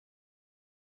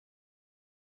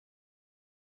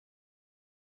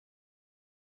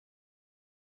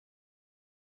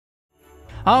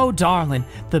Oh, darling,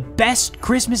 the best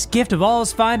Christmas gift of all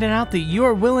is finding out that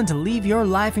you're willing to leave your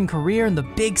life and career in the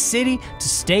big city to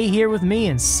stay here with me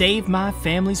and save my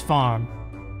family's farm.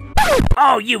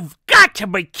 Oh, you've got to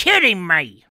be kidding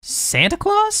me! Santa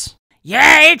Claus?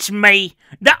 Yeah, it's me,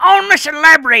 the only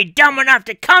celebrity dumb enough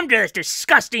to come to this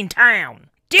disgusting town.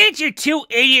 Didn't you two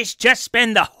idiots just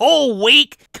spend the whole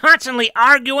week constantly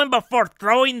arguing before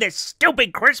throwing this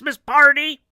stupid Christmas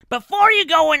party? Before you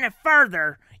go any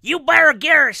further, you better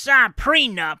get her signed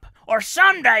prenup, or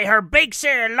someday her big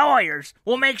city lawyers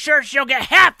will make sure she'll get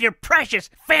half your precious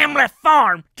family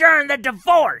farm during the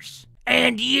divorce.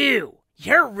 And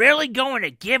you're really going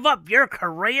to give up your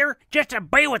career just to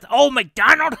be with old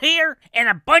MacDonald here and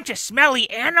a bunch of smelly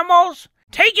animals?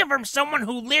 Take it from someone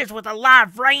who lives with a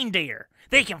live reindeer.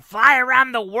 They can fly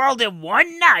around the world in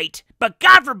one night, but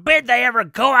God forbid they ever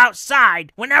go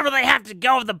outside whenever they have to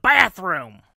go to the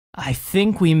bathroom. I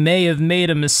think we may have made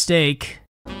a mistake.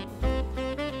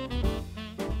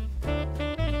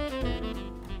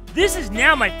 This is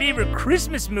now my favorite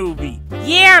Christmas movie.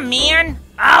 Yeah, man.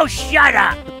 Oh, shut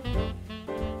up.